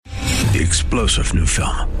The explosive new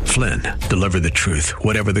film, Flynn, deliver the truth,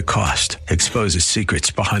 whatever the cost, exposes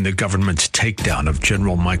secrets behind the government's takedown of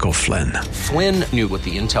General Michael Flynn. Flynn knew what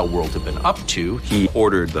the intel world had been up to. He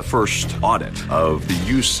ordered the first audit of the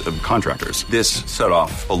use of contractors. This set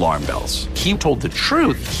off alarm bells. He told the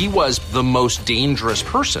truth. He was the most dangerous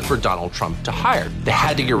person for Donald Trump to hire. They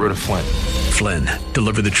had to get rid of Flynn. Flynn,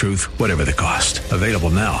 deliver the truth, whatever the cost. Available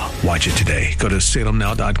now. Watch it today. Go to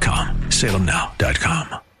salemnow.com.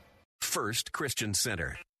 salemnow.com. First Christian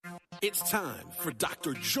Center. It's time for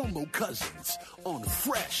Dr. Jomo Cousins on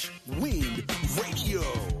Fresh Wind Radio.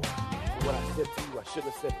 What I said to you, I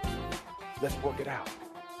shouldn't have said it. Let's work it out.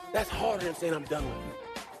 That's harder than saying I'm done with you.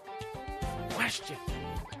 Question.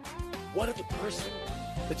 What if the person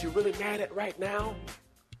that you're really mad at right now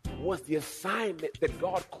was the assignment that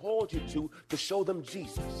God called you to show them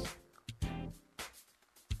Jesus?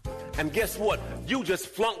 And guess what? You just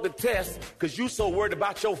flunked the test because you're so worried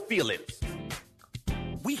about your feelings.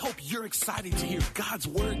 We hope you're excited to hear God's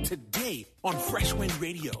word today on Fresh Wind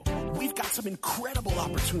Radio. We've got some incredible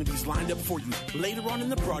opportunities lined up for you later on in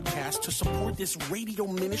the broadcast to support this radio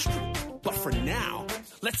ministry. But for now,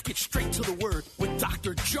 let's get straight to the word with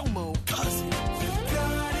Dr. Jomo Cousins.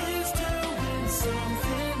 God is doing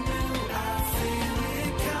something new. I feel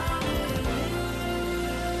it coming.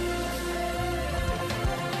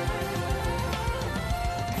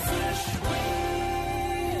 Fresh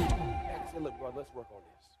Wind. I said, look, brother, let's work on this.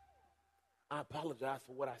 I apologize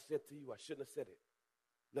for what I said to you. I shouldn't have said it.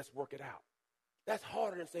 Let's work it out. That's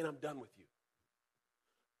harder than saying I'm done with you.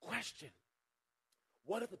 Question.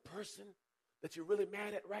 What if the person that you're really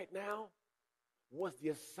mad at right now was the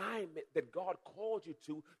assignment that God called you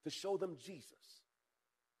to show them Jesus?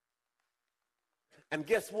 And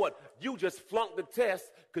guess what? You just flunked the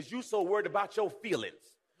test because you're so worried about your feelings.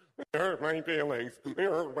 It hurt my feelings. It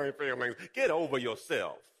hurt my feelings. Get over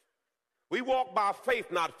yourself. We walk by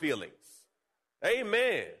faith, not feelings.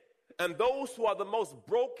 Amen. And those who are the most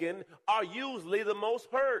broken are usually the most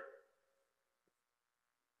hurt.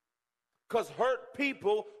 Because hurt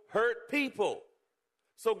people hurt people.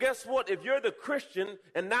 So guess what? If you're the Christian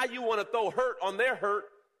and now you want to throw hurt on their hurt,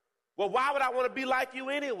 well, why would I want to be like you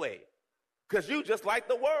anyway? Because you just like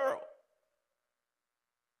the world.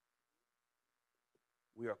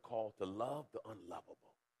 We are called to love the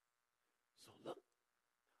unlovable. So look,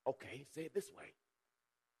 okay, say it this way.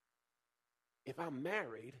 If I'm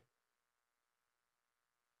married,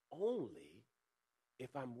 only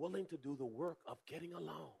if I'm willing to do the work of getting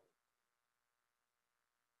along.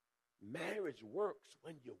 Marriage works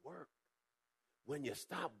when you work. When you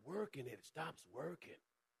stop working, it stops working.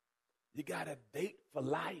 You got to date for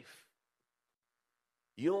life.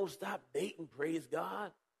 You don't stop dating, praise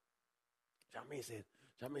God. Jermaine said,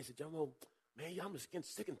 Jomo, man, I'm just getting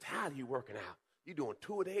sick and tired of you working out. You doing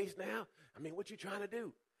 2 days now? I mean, what you trying to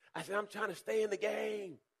do? I said, I'm trying to stay in the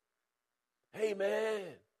game. Hey, man,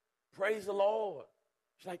 praise the Lord.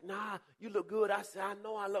 She's like, nah, you look good. I said, I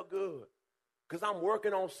know I look good because I'm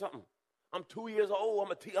working on something. I'm 2 years old.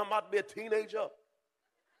 I'm about to be a teenager.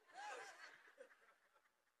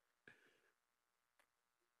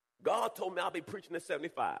 God told me I'll be preaching at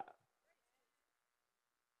 75.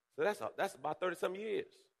 So that's about 30-some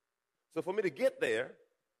years. So for me to get there,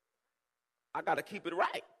 I got to keep it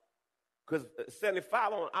right. Because at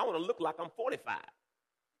 75, I want to look like I'm 45.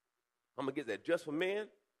 I'm going to get that just for men.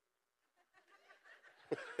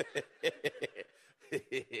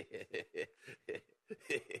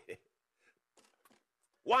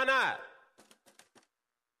 Why not?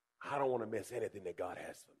 I don't want to miss anything that God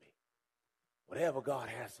has for me. Whatever God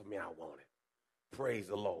has for me, I want it. Praise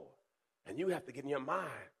the Lord. And you have to get in your mind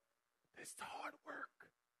that it's hard work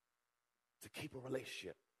to keep a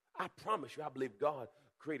relationship. I promise you, I believe God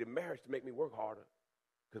created marriage to make me work harder.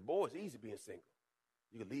 Because, boy, it's easy being single.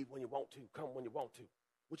 You can leave when you want to, come when you want to.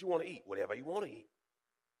 What you want to eat? Whatever you want to eat.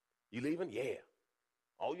 You leaving? Yeah.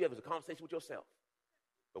 All you have is a conversation with yourself.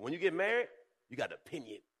 But when you get married, you got an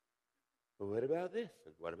opinion. Well, what about this?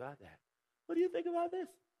 And what about that? What do you think about this?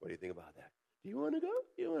 What do you think about that? Do you want to go?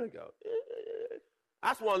 You want to go? I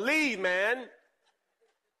just want to leave, man.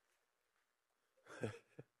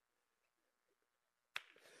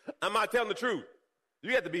 I'm not telling the truth.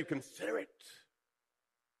 You have to be considerate.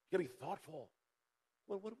 You got to be thoughtful.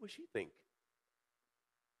 Well, what would she think?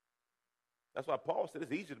 That's why Paul said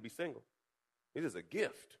it's easier to be single. It is a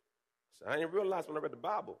gift. So I didn't realize when I read the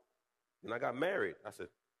Bible. When I got married, I said,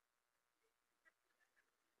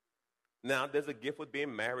 now there's a gift with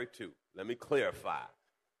being married too. Let me clarify.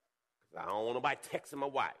 I don't want nobody texting my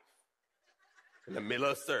wife in the middle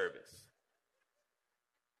of service.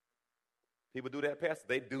 People do that, Pastor?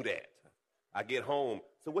 They do that. I get home.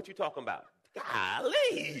 So what you talking about?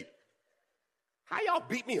 Golly. How y'all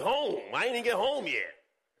beat me home? I ain't even get home yet.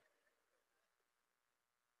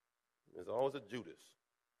 There's always a Judas.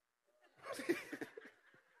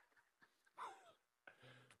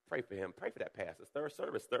 Pray for him. Pray for that pastor. Third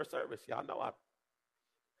service. Y'all know I'm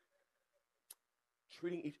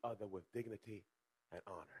treating each other with dignity and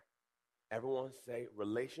honor. Everyone say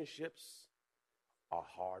relationships are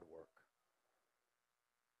hard work.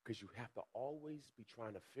 Because you have to always be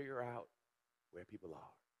trying to figure out where people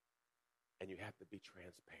are. And you have to be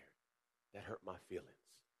transparent. That hurt my feelings.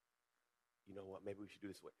 You know what? Maybe we should do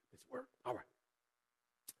this way. This work? All right.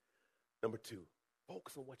 Number 2,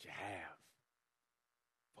 focus on what you have.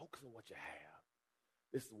 Focus on what you have.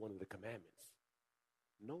 This is one of the commandments.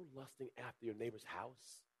 No lusting after your neighbor's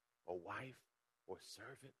house or wife or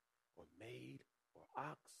servant or maid or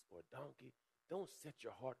ox or donkey. Don't set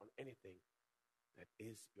your heart on anything that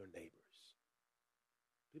is your neighbor's.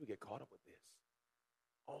 People get caught up with this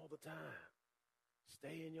all the time.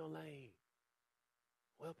 Stay in your lane.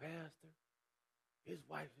 Well, Pastor, his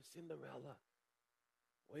wife is Cinderella.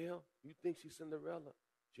 Well, you think she's Cinderella.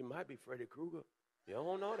 She might be Freddy Krueger. You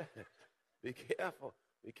don't know that. Be careful.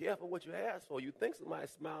 Be careful what you ask for. You think somebody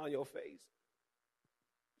smile on your face.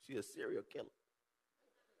 She a serial killer.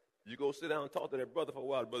 You go sit down and talk to that brother for a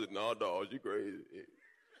while. Brother, no, dog, you crazy.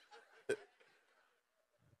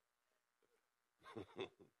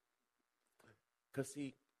 Because,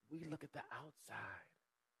 see, we look at the outside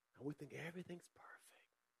and we think everything's perfect.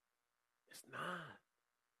 It's not.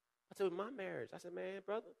 I told my marriage, I said, man,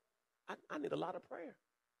 brother, I need a lot of prayer.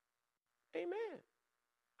 Amen.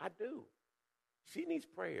 I do. She needs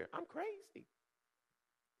prayer. I'm crazy.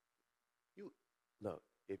 Look,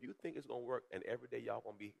 if you think it's going to work and every day y'all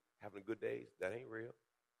going to be having good days, that ain't real.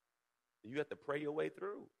 You have to pray your way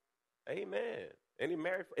through. Amen.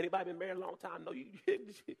 Anybody been married a long time? No,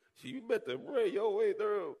 you better pray your way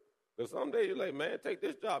through. Because someday you're like, man, take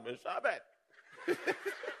this job and shop at.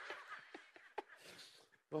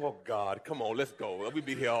 Oh, God, come on, let's go. We'll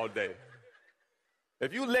be here all day.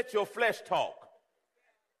 If you let your flesh talk,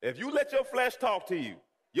 to you,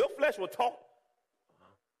 your flesh will talk.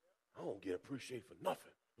 I don't get appreciated for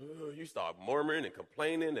nothing. You start murmuring and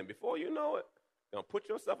complaining, and before you know it, you're going to put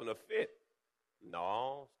yourself in a fit.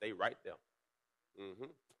 No, stay right there.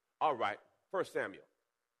 All right, 1 Samuel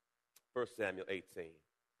 18.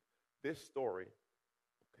 This story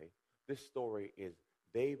is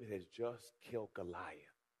David has just killed Goliath.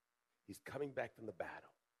 He's coming back from the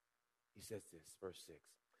battle. He says this, verse 6.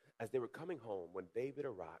 As they were coming home, when David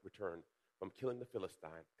returned from killing the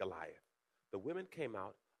Philistine, Goliath, the women came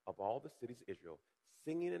out of all the cities of Israel,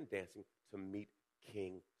 singing and dancing to meet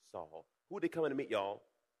King Saul. Who are they coming to meet, y'all?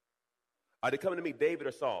 Are they coming to meet David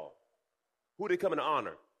or Saul? Who are they coming to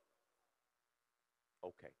honor?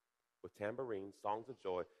 Okay. With tambourines, songs of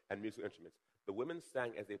joy, and musical instruments. The women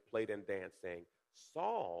sang as they played and danced, saying,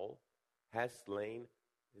 Saul has slain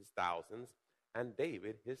his thousands, and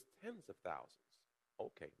David his tens of thousands.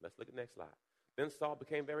 Okay, let's look at the next slide. Then Saul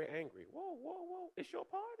became very angry. Whoa, it's your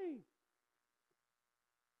party.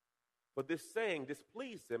 But this saying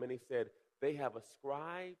displeased him, and he said, they have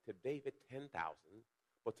ascribed to David 10,000,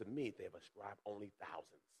 but to me they have ascribed only thousands.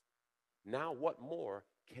 Now what more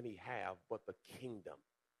can he have but the kingdom?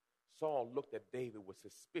 Saul looked at David with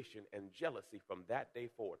suspicion and jealousy from that day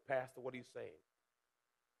forward. Pastor, what are you saying?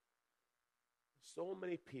 So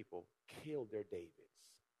many people kill their Davids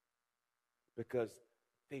because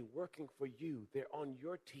they're working for you. They're on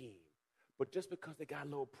your team. But just because they got a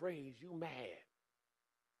little praise, you mad.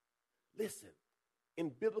 Listen,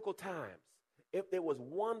 in biblical times, if there was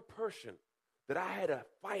one person that I had a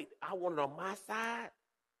fight I wanted on my side,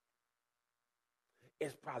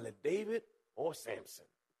 it's probably David or Samson.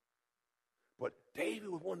 But David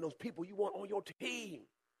was one of those people you want on your team.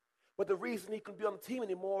 But the reason he couldn't be on the team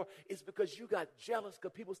anymore is because you got jealous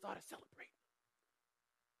because people started celebrating.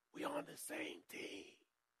 We on the same team.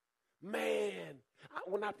 Man,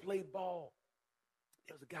 when I played ball,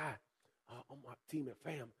 there was a guy on my team at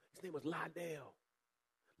FAM. His name was Lydell.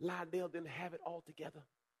 Lydell didn't have it all together.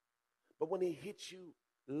 But when he hit you,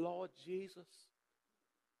 Lord Jesus,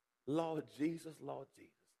 Lord Jesus, Lord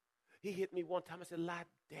Jesus. He hit me one time. I said,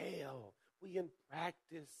 Lydell, we in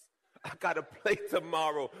practice. I got to play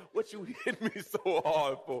tomorrow. What you hit me so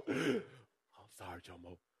hard for? I'm sorry,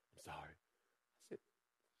 Jomo. I'm sorry. I said,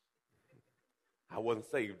 I wasn't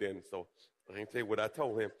saved then, so I ain't tell you what I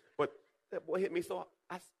told him. But that boy hit me so hard.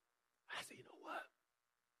 I said, you know what?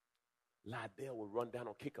 Lydell would run down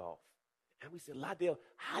on kickoff. And we said, Lydell,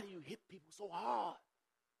 how do you hit people so hard?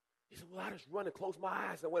 He said, well, I just run and close my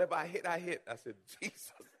eyes, and whatever I hit, I hit. I said,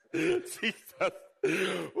 Jesus. Jesus.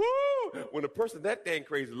 Woo! When a person that dang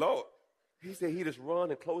crazy, Lord, he said he just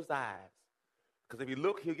run and close his eyes. Because if he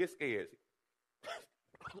look, he'll get scared.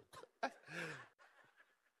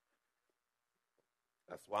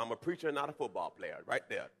 That's why I'm a preacher and not a football player, right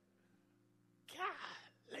there.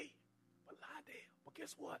 Golly. But Lydell, but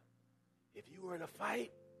guess what? If you were in a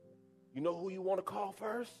fight, you know who you want to call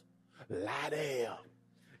first? Lydell.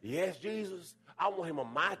 Yes, Jesus, I want him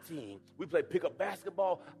on my team. We play pickup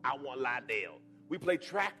basketball, I want Lydell. We play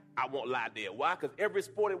track, I want Lydell. Why? Because every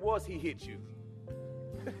sport it was, he hit you.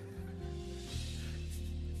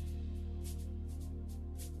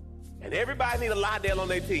 And everybody need a Lydell on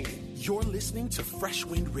their team. You're listening to Fresh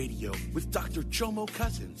Wind Radio with Dr. Jomo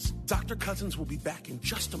Cousins. Dr. Cousins will be back in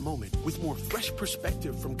just a moment with more fresh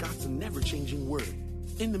perspective from God's never-changing word.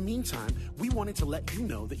 In the meantime, we wanted to let you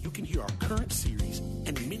know that you can hear our current series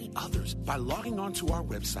and many others by logging on to our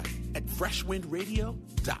website at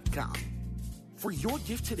freshwindradio.com. For your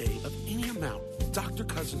gift today of any amount, Dr.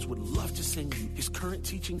 Cousins would love to send you his current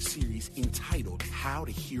teaching series entitled How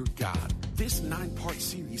to Hear God. This 9-part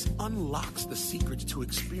series unlocks the secrets to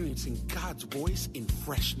experiencing God's voice in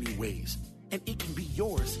fresh new ways. And it can be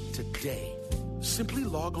yours today. Simply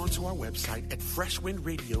log on to our website at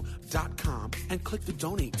freshwindradio.com and click the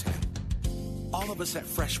Donate tab. All of us at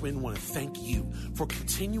Freshwind want to thank you for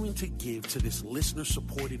continuing to give to this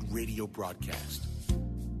listener-supported radio broadcast.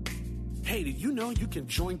 Hey, did you know you can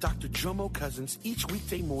join Dr. Jomo Cousins each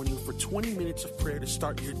weekday morning for 20 minutes of prayer to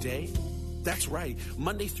start your day? That's right.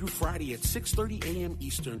 Monday through Friday at 6:30 a.m.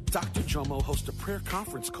 Eastern, Dr. Jomo hosts a prayer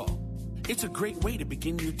conference call. It's a great way to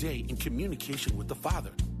begin your day in communication with the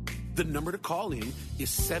Father. The number to call in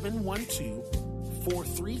is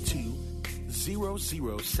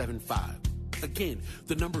 712-432-0075. Again,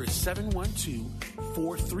 the number is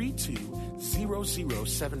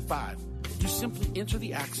 712-432-0075. You simply enter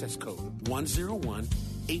the access code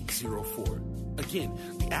 101804. Again,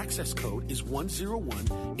 the access code is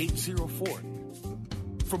 101804.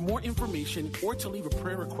 For more information or to leave a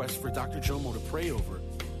prayer request for Dr. Jomo to pray over,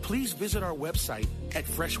 please visit our website at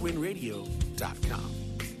freshwindradio.com.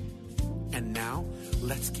 And now,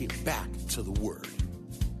 let's get back to the Word.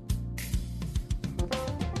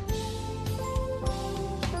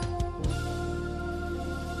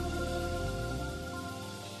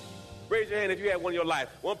 Raise your hand if you had one in your life.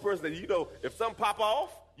 One person that you know, if something pop off,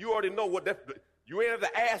 you already know what that, you ain't have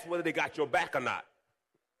to ask whether they got your back or not.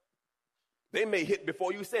 They may hit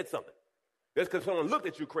before you said something. That's because someone looked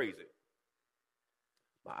at you crazy.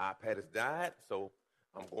 My iPad has died, so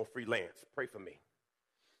I'm going freelance. Pray for me.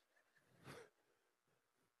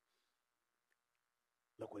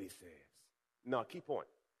 Look what he says. No, key point.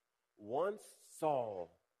 Once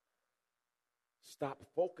Saul stopped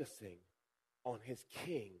focusing on his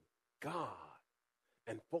king, God,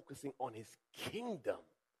 and focusing on his kingdom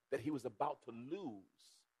that he was about to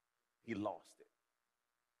lose, he lost it.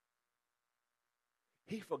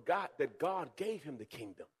 He forgot that God gave him the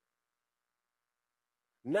kingdom.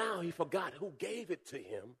 Now he forgot who gave it to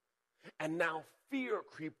him, and now fear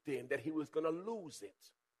creeped in that he was going to lose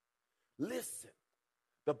it. Listen,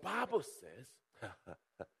 the Bible says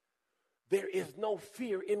there is no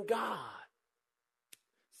fear in God.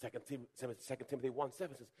 2 Timothy 1:7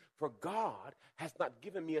 says, for God has not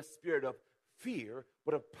given me a spirit of fear,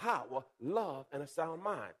 but of power, love, and a sound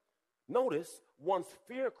mind. Notice, once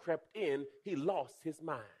fear crept in, he lost his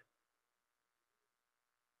mind.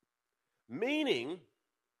 Meaning,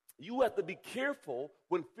 you have to be careful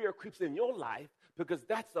when fear creeps in your life, because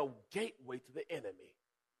that's a gateway to the enemy.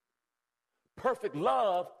 Perfect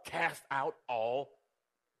love casts out all.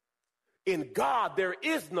 In God, there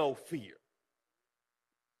is no fear.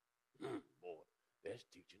 Boy, there's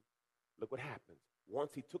teaching. Look what happens.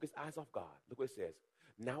 Once he took his eyes off God, look what it says.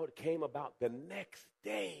 Now it came about the next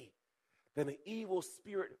day that an evil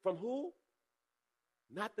spirit from who?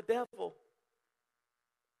 Not the devil.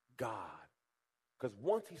 God. Because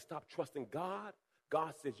once he stopped trusting God,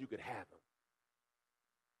 God says you could have him.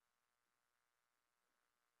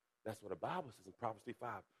 That's what the Bible says in Proverbs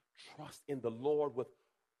 3:5. Trust in the Lord with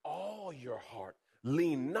all your heart.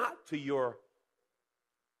 Lean not to your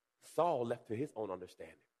Saul left to his own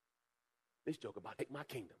understanding. This joke about take my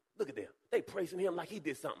kingdom. Look at them. They praising him like he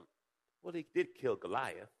did something. Well, he did kill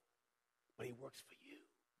Goliath, but he works for you.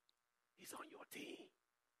 He's on your team.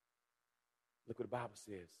 Look what the Bible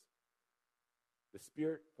says. The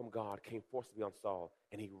spirit from God came forcibly on Saul,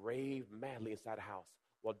 and he raved madly inside the house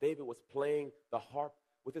while David was playing the harp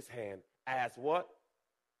with his hand as what?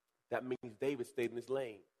 That means David stayed in his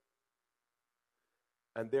lane.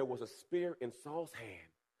 And there was a spear in Saul's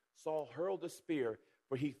hand. Saul hurled the spear,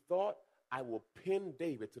 for he thought I will pin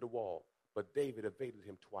David to the wall. But David evaded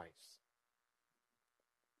him twice.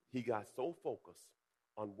 He got so focused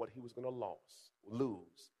on what he was going to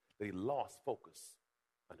lose, that he lost focus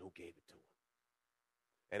on who gave it to him.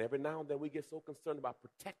 And every now and then we get so concerned about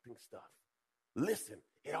protecting stuff. Listen,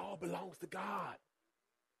 it all belongs to God.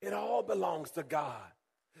 It all belongs to God.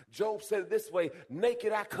 Job said it this way,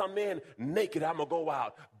 naked I come in, naked I'm going to go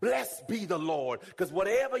out. Blessed be the Lord, because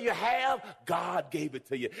whatever you have, God gave it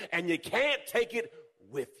to you, and you can't take it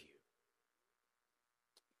with you.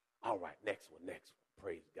 All right, next one.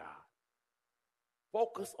 Praise God.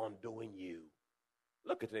 Focus on doing you.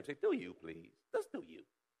 Look at your name and say, do you, please. Just do you.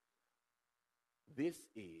 This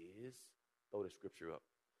is, throw the scripture up.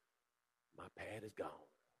 My pad is gone.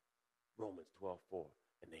 Romans 12:4.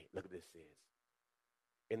 And look at this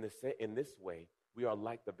says. In this way, we are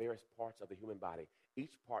like the various parts of the human body.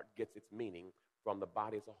 Each part gets its meaning from the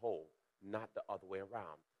body as a whole, not the other way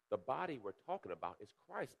around. The body we're talking about is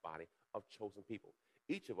Christ's body of chosen people.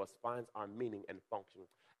 Each of us finds our meaning and function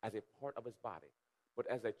as a part of his body. But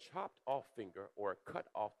as a chopped off finger or a cut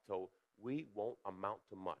off toe, we won't amount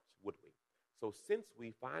to much, would we? So since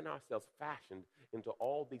we find ourselves fashioned into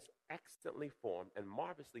all these excellently formed and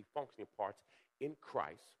marvelously functioning parts in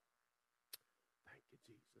Christ, thank you,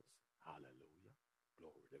 Jesus. Hallelujah.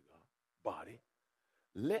 Glory to God. Body.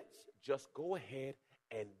 Let's just go ahead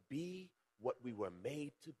and be what we were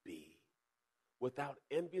made to be without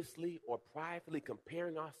enviously or pridefully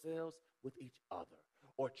comparing ourselves with each other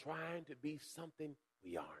or trying to be something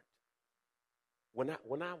we aren't. When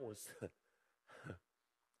I was,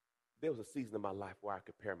 there was a season in my life where I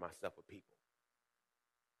compared myself with people.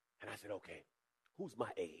 And I said, okay, who's my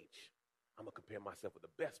age? I'm going to compare myself with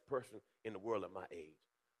the best person in the world at my age.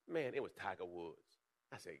 Man, it was Tiger Woods.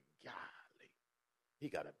 I said, golly, he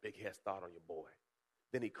got a big head start on your boy.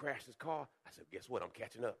 Then he crashed his car. I said, guess what? I'm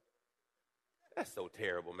catching up. That's so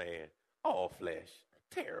terrible, man. All flesh.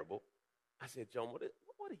 Terrible. I said, John, what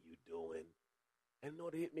are you doing? And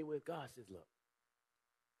Lord hit me with God says, look,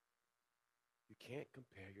 you can't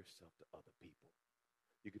compare yourself to other people.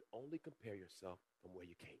 You can only compare yourself from where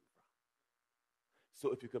you came from.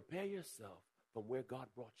 So if you compare yourself from where God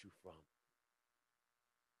brought you from,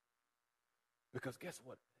 because guess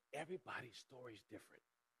what? Everybody's story is different.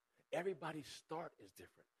 Everybody's start is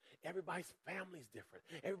different. Everybody's family is different.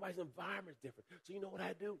 Everybody's environment is different. So you know what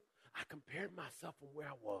I do? I compared myself from where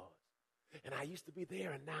I was. And I used to be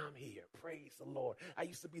there and now I'm here. Praise the Lord. I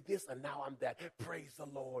used to be this and now I'm that. Praise the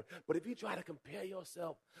Lord. But if you try to compare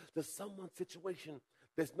yourself to someone's situation,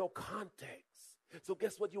 there's no context. So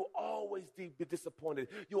guess what? You'll always be disappointed.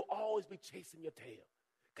 You'll always be chasing your tail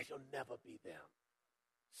because you'll never be them.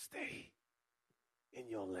 Stay in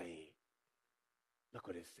your lane. Look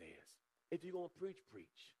what it says. If you're going to preach,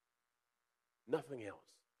 preach. Nothing else.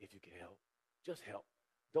 If you can help, just help.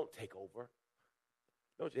 Don't take over.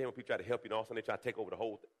 Don't you hear when people try to help you and all of a sudden they try to take over the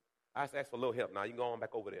whole thing? I just ask for a little help. Now you can go on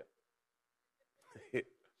back over there.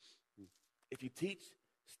 If you teach,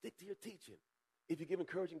 stick to your teaching. If you give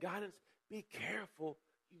encouraging guidance, be careful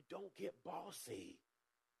you don't get bossy.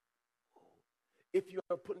 If you're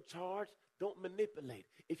put in charge, don't manipulate.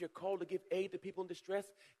 If you're called to give aid to people in distress,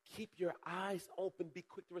 keep your eyes open. Be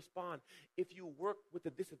quick to respond. If you work with a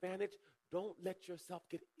disadvantage, don't let yourself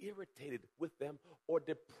get irritated with them or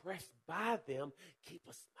depressed by them. Keep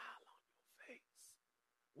a smile on your face.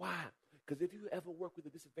 Why? Because if you ever work with a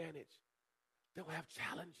disadvantage, they'll have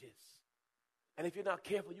challenges. And if you're not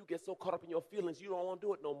careful, you get so caught up in your feelings, you don't want to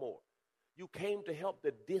do it no more. You came to help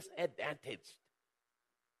the disadvantaged.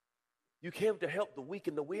 You came to help the weak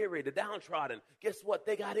and the weary, the downtrodden. Guess what?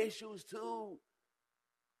 They got issues too.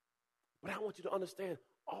 But I want you to understand,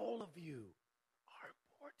 all of you are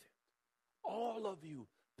important. All of you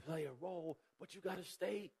play a role, but you got to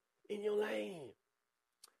stay in your lane.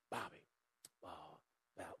 Bobby,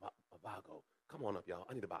 Vago, come on up, y'all.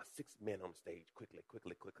 I need about 6 men on stage. Quickly.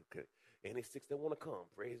 Any 6 that want to come,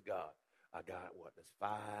 praise God. I got what? That's 5,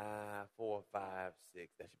 4, 5,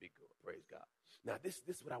 6. That should be good. Praise God. Now, this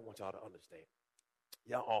is what I want y'all to understand.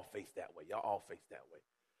 Y'all all face that way.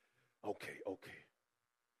 Okay.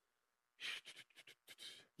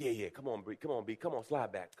 Yeah. Come on, B. Come on,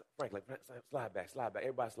 slide back. Franklin, slide back.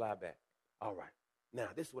 Everybody slide back. All right. Now,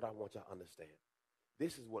 this is what I want y'all to understand.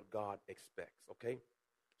 This is what God expects, okay?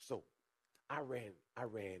 So, I ran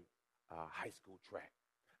high school track.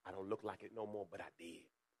 I don't look like it no more, but I did.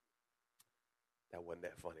 That wasn't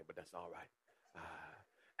that funny, but that's all right.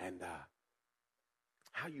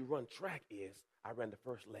 How you run track is, I ran the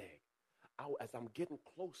first leg. As I'm getting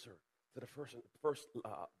closer to the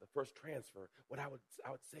first transfer, what I would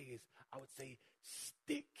say is, I would say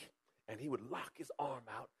stick, and he would lock his arm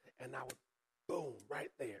out, And I would, boom,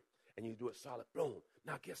 right there. And you do it solid, boom.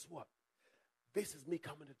 Now, guess what? This is me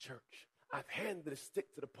coming to church. I've handed a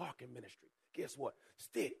stick to the parking ministry. Guess what?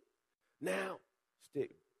 Stick. Now,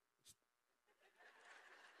 stick.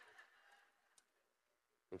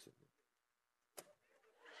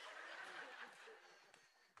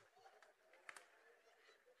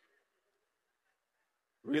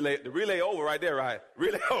 The relay over right there, right?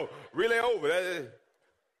 Relay over.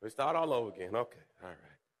 We start all over again. Okay, all right.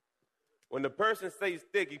 When the person says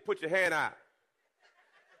stick, you put your hand out.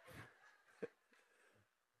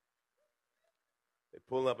 They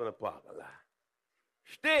pull up in the parking lot.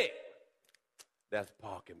 Stick. That's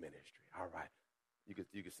parking ministry. All right. You can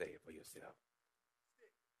say it for yourself.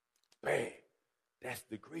 Bang. That's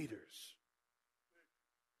the greeters.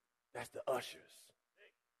 That's the ushers.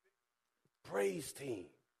 Praise team.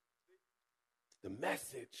 The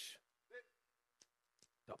message.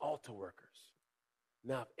 The altar workers.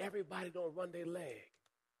 Now, if everybody don't run their leg,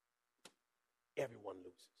 everyone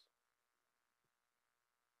loses.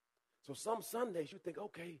 So some Sundays you think,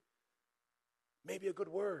 okay, maybe a good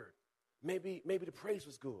word. Maybe the praise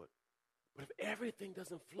was good. But if everything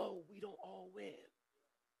doesn't flow, we don't all win.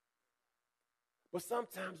 But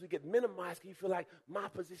sometimes we get minimized because you feel like my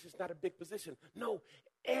position is not a big position. No,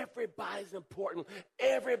 everybody's important.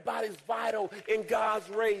 Everybody's vital in God's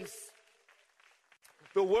race.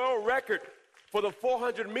 The world record for the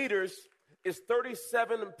 400 meters is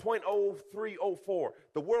 37.0304.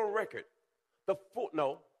 The world record. The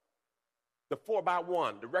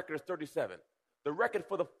 4x1. The record is 37. The record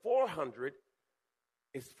for the 400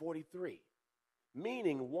 is 43.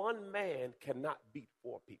 Meaning one man cannot beat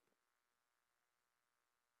four people.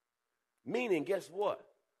 Meaning, guess what?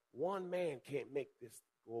 One man can't make this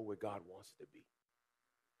go where God wants it to be.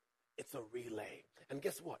 It's a relay. And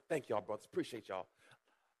guess what? Thank y'all, brothers. Appreciate y'all.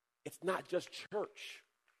 It's not just church.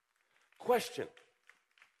 Question.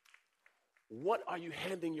 What are you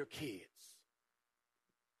handing your kids?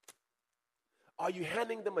 Are you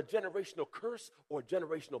handing them a generational curse or a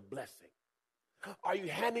generational blessing? Are you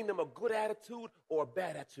handing them a good attitude or a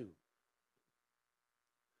bad attitude?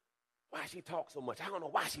 Why she talk so much? I don't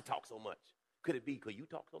know why she talks so much. Could it be because you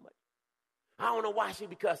talk so much? I don't know why she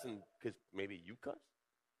be cussing, because maybe you cuss.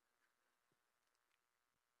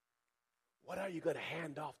 What are you going to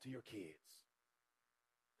hand off to your kids?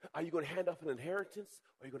 Are you going to hand off an inheritance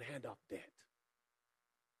or are you going to hand off debt?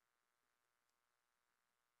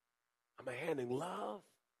 Am I handing love?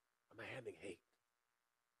 Am I handing hate?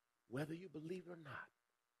 Whether you believe it or not,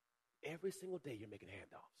 every single day you're making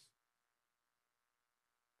handoffs.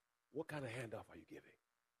 What kind of handoff are you giving?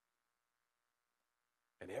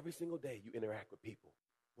 And every single day you interact with people.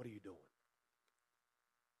 What are you doing?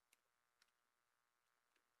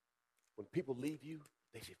 When people leave you,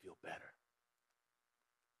 they should feel better.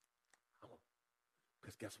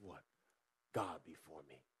 Because guess what? God before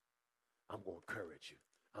me. I'm going to encourage you.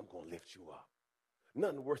 I'm going to lift you up.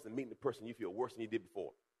 Nothing worse than meeting the person you feel worse than you did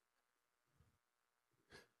before.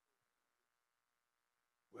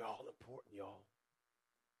 We're all important, y'all.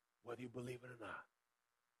 Whether you believe it or not,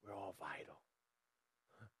 we're all vital.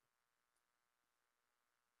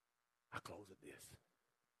 I close with this.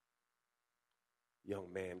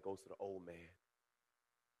 Young man goes to the old man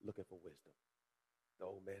looking for wisdom. The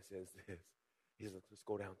old man says this. He says, let's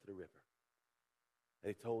go down to the river.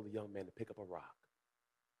 And he told the young man to pick up a rock.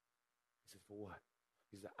 He says, for what?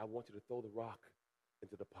 He says, I want you to throw the rock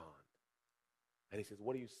into the pond. And he says,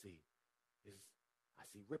 what do you see? He says, I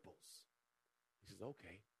see ripples. He says,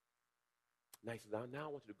 okay. Now he says, now I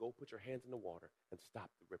want you to go put your hands in the water and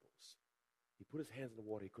stop the ripples. He put his hands in the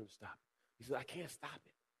water. He couldn't stop it. He says, I can't stop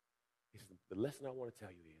it. He says, the lesson I want to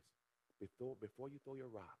tell you is, before you throw your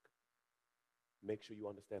rock, make sure you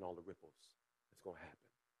understand all the ripples that's going to happen.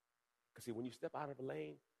 Because see, when you step out of a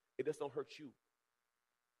lane, it just don't hurt you.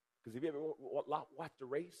 Because if you ever watch the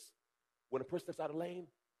race, when a person steps out of a lane,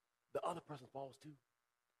 the other person falls too.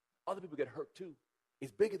 Other people get hurt too.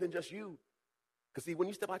 It's bigger than just you. Because see, when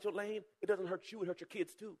you step out your lane, it doesn't hurt you, it hurts your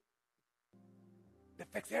kids too. It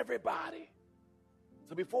affects everybody.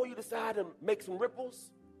 So before you decide to make some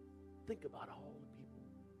ripples, think about all the people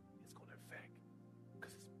it's going to affect.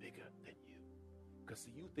 Because it's bigger than you. Because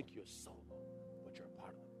see, you think you're solo, but you're a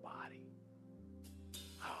part of the body.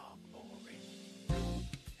 Oh, glory.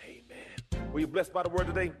 Amen. Were you blessed by the word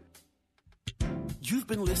today? You've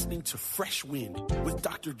been listening to Fresh Wind with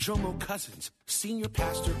Dr. Jomo Cousins, Senior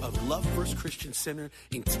Pastor of Love First Christian Center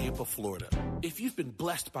in Tampa, Florida. If you've been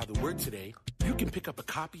blessed by the word today, you can pick up a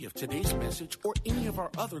copy of today's message or any of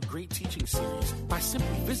our other great teaching series by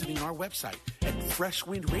simply visiting our website at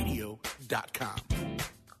freshwindradio.com.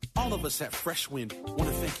 All of us at Fresh Wind want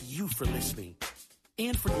to thank you for listening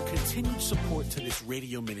and for your continued support to this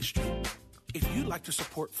radio ministry. If you'd like to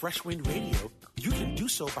support Fresh Wind Radio, you can do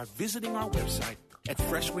so by visiting our website at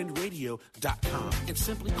freshwindradio.com and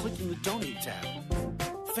simply clicking the Donate tab.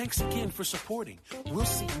 Thanks again for supporting. We'll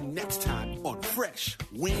see you next time on Fresh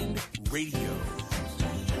Wind Radio.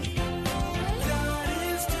 God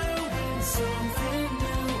is doing something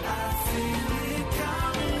new. I feel it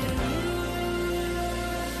coming.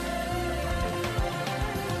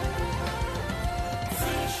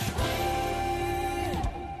 Fresh Wind.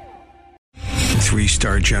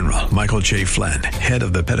 3-star General Michael J. Flynn, head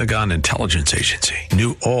of the Pentagon Intelligence Agency,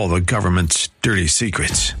 knew all the government's dirty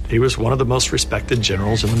secrets. He was one of the most respected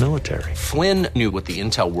generals in the military. Flynn knew what the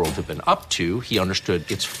intel world had been up to. He understood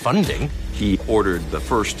its funding. He ordered the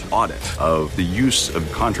first audit of the use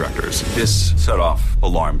of contractors. This set off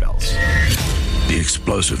alarm bells. The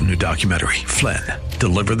explosive new documentary, Flynn,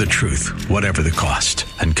 Deliver the Truth, Whatever the Cost,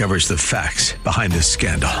 uncovers the facts behind this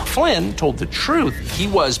scandal. Flynn told the truth. He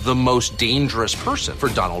was the most dangerous person for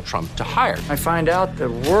Donald Trump to hire. I find out the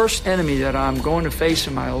worst enemy that I'm going to face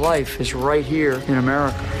in my life is right here in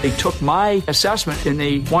America. They took my assessment and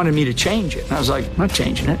they wanted me to change it. And I was like, I'm not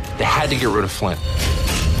changing it. They had to get rid of Flynn.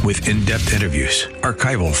 With in-depth interviews,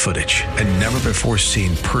 archival footage, and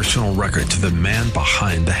never-before-seen personal records of the man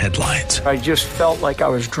behind the headlines. I just felt like I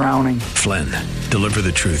was drowning. Flynn, Deliver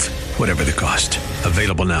the Truth, Whatever the Cost.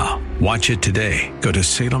 Available now. Watch it today. Go to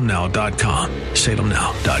salemnow.com.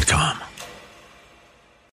 salemnow.com.